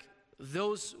traffic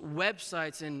those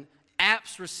websites and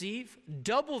apps receive,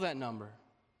 double that number.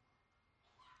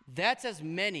 That's as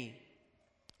many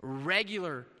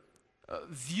regular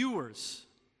viewers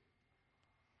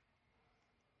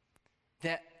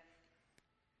that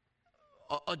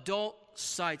adult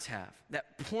sites have,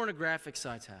 that pornographic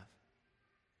sites have.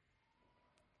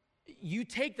 You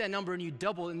take that number and you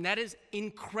double, and that is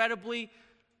incredibly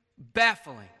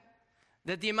baffling.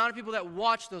 That the amount of people that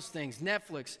watch those things,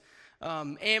 Netflix,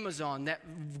 Amazon,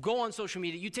 that go on social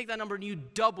media, you take that number and you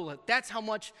double it. That's how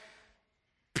much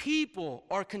people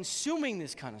are consuming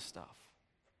this kind of stuff.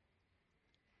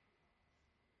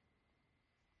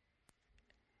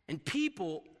 And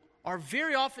people are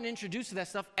very often introduced to that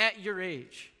stuff at your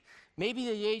age. Maybe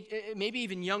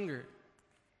even younger.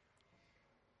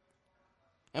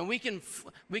 And we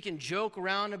can joke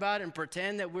around about it and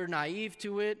pretend that we're naive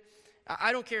to it.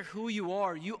 I don't care who you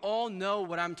are. You all know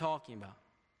what I'm talking about.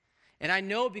 And I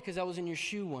know because I was in your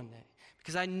shoe one day.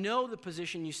 Because I know the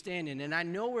position you stand in. And I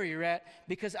know where you're at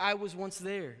because I was once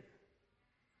there.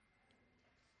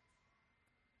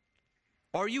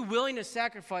 Are you willing to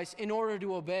sacrifice in order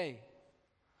to obey?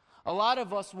 A lot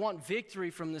of us want victory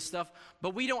from this stuff,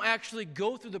 but we don't actually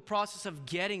go through the process of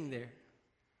getting there.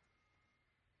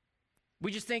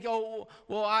 We just think, oh,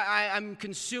 well, I'm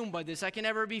consumed by this. I can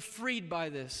never be freed by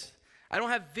this. I don't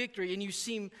have victory, and you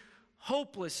seem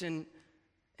hopeless and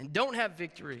don't have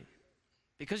victory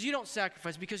because you don't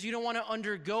sacrifice, because you don't want to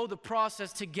undergo the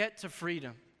process to get to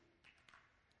freedom.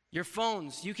 Your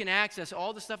phones, you can access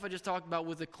all the stuff I just talked about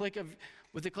with the click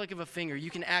of a finger.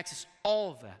 You can access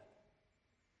all of that.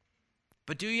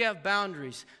 But do you have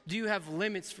boundaries? Do you have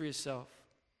limits for yourself?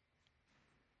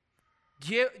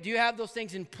 Do you have those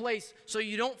things in place so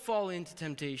you don't fall into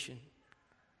temptation?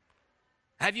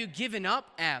 Have you given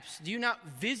up apps? Do you not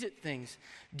visit things?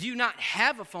 Do you not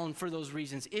have a phone for those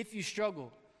reasons if you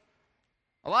struggle?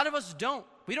 A lot of us don't.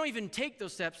 We don't even take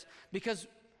those steps because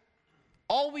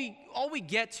all we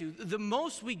get to, the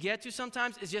most we get to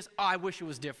sometimes is just, oh, I wish it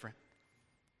was different.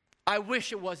 I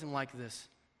wish it wasn't like this.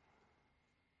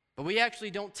 But we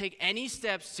actually don't take any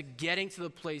steps to getting to the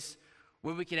place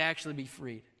where we could actually be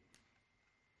freed.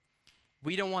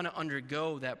 We don't want to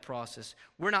undergo that process.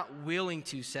 We're not willing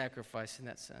to sacrifice in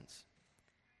that sense.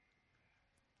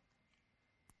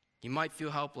 You might feel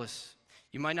helpless.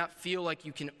 You might not feel like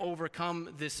you can overcome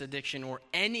this addiction or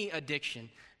any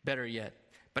addiction, better yet.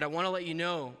 But I want to let you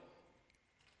know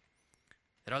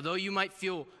that although you might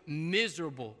feel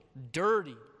miserable,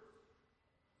 dirty,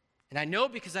 and I know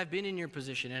because I've been in your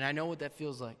position and I know what that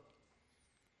feels like,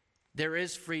 There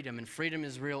is freedom, and freedom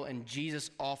is real, and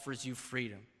Jesus offers you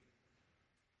freedom.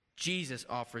 Jesus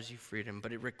offers you freedom,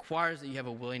 but it requires that you have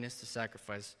a willingness to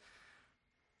sacrifice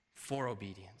for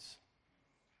obedience.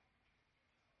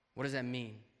 What does that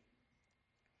mean?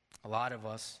 A lot of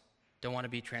us don't want to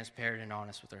be transparent and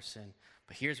honest with our sin.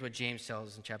 But here's what James tells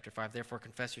us in chapter 5. Therefore,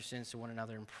 confess your sins to one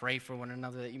another and pray for one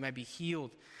another that you might be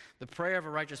healed. The prayer of a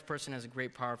righteous person has a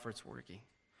great power for its working.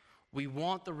 We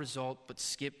want the result, but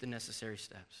skip the necessary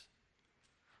steps.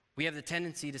 We have the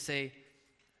tendency to say,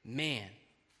 man,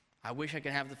 I wish I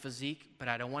could have the physique, but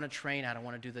I don't want to train. I don't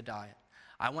want to do the diet.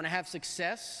 I want to have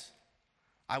success.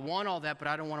 I want all that, but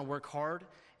I don't want to work hard,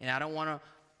 and I don't want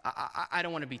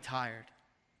to be tired.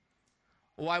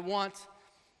 Well, I want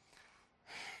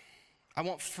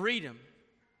freedom,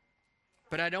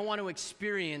 but I don't want to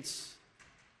experience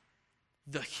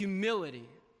the humility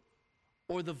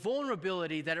or the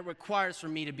vulnerability that it requires for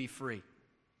me to be free.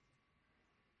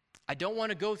 I don't want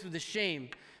to go through the shame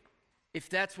if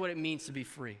that's what it means to be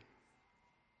free.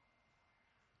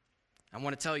 I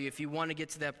want to tell you, if you want to get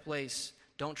to that place,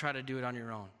 don't try to do it on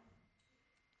your own.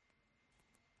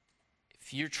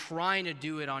 If you're trying to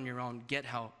do it on your own, get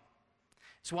help.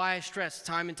 It's why I stress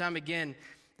time and time again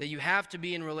that you have to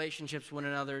be in relationships with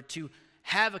one another to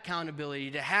have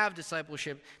accountability, to have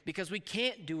discipleship, because we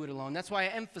can't do it alone. That's why I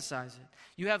emphasize it.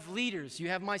 You have leaders, you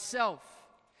have myself,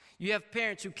 you have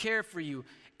parents who care for you,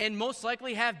 and most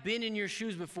likely have been in your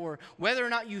shoes before. Whether or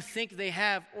not you think they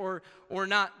have or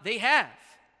not, they have.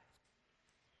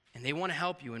 And they want to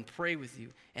help you and pray with you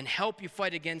and help you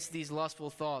fight against these lustful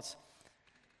thoughts.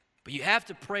 But you have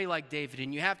to pray like David,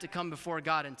 and you have to come before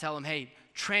God and tell him, hey,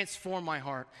 transform my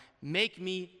heart. Make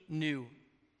me new.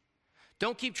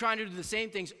 Don't keep trying to do the same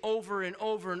things over and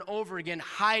over and over again,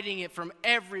 hiding it from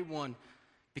everyone,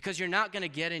 because you're not going to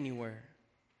get anywhere.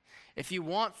 If you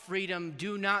want freedom,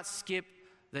 do not skip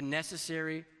the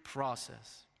necessary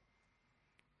process.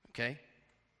 Okay?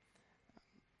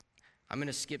 I'm going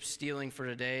to skip stealing for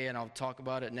today, and I'll talk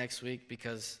about it next week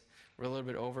because we're a little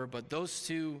bit over. But those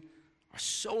two are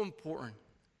so important.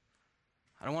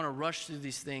 I don't want to rush through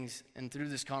these things and through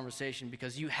this conversation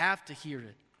because you have to hear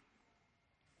it.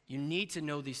 You need to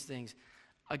know these things.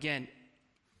 Again,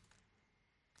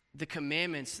 the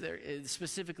commandments,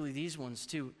 specifically these ones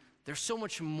too, they're so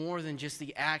much more than just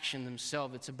the action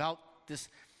themselves. It's about this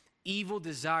evil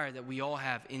desire that we all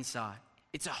have inside.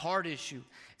 It's a heart issue.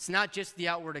 It's not just the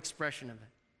outward expression of it.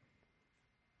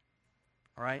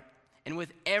 All right? And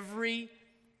with every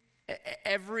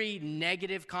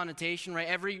negative connotation, right,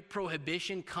 every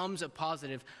prohibition comes a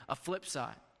positive, a flip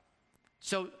side.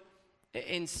 So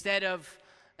instead of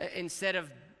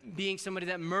being somebody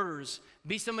that murders,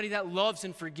 be somebody that loves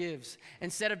and forgives.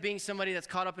 Instead of being somebody that's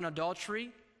caught up in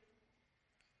adultery,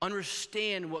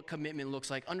 understand what commitment looks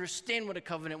like. Understand what a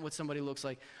covenant with somebody looks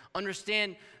like.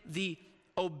 Understand the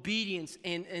obedience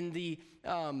and the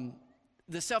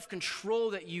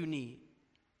self-control that you need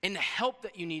and the help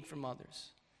that you need from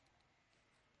others.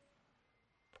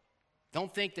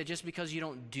 Don't think that just because you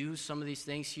don't do some of these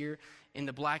things here in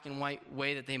the black and white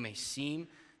way that they may seem,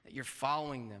 that you're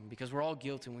following them, because we're all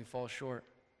guilty and we fall short.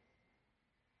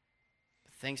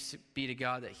 But thanks be to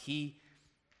God that He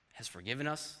has forgiven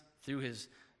us through His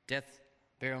death,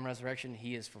 burial, and resurrection.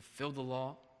 He has fulfilled the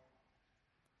law,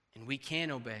 and we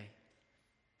can obey.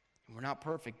 And we're not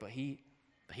perfect, but He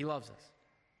loves us.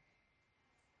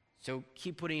 So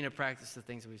keep putting into practice the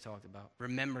things that we've talked about.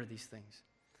 Remember these things.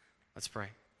 Let's pray.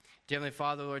 Dear Heavenly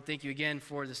Father, Lord, thank you again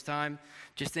for this time.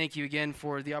 Just thank you again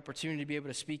for the opportunity to be able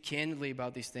to speak candidly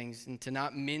about these things and to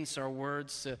not mince our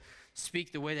words, to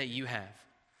speak the way that you have.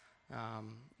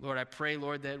 Lord, I pray,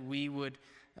 Lord, that we would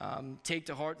take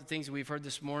to heart the things that we've heard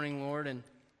this morning, Lord, and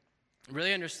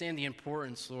really understand the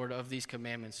importance, Lord, of these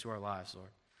commandments to our lives, Lord.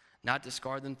 Not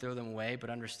discard them, throw them away, but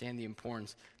understand the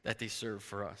importance that they serve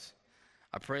for us.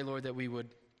 I pray, Lord, that we would,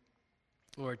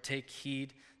 Lord, take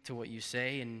heed to what you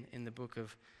say in the book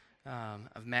of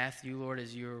Matthew, Lord,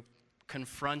 as you're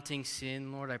confronting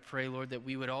sin, Lord. I pray, Lord, that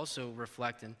we would also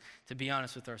reflect and to be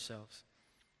honest with ourselves.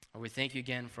 Lord, we thank you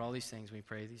again for all these things. We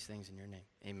pray these things in your name.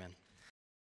 Amen.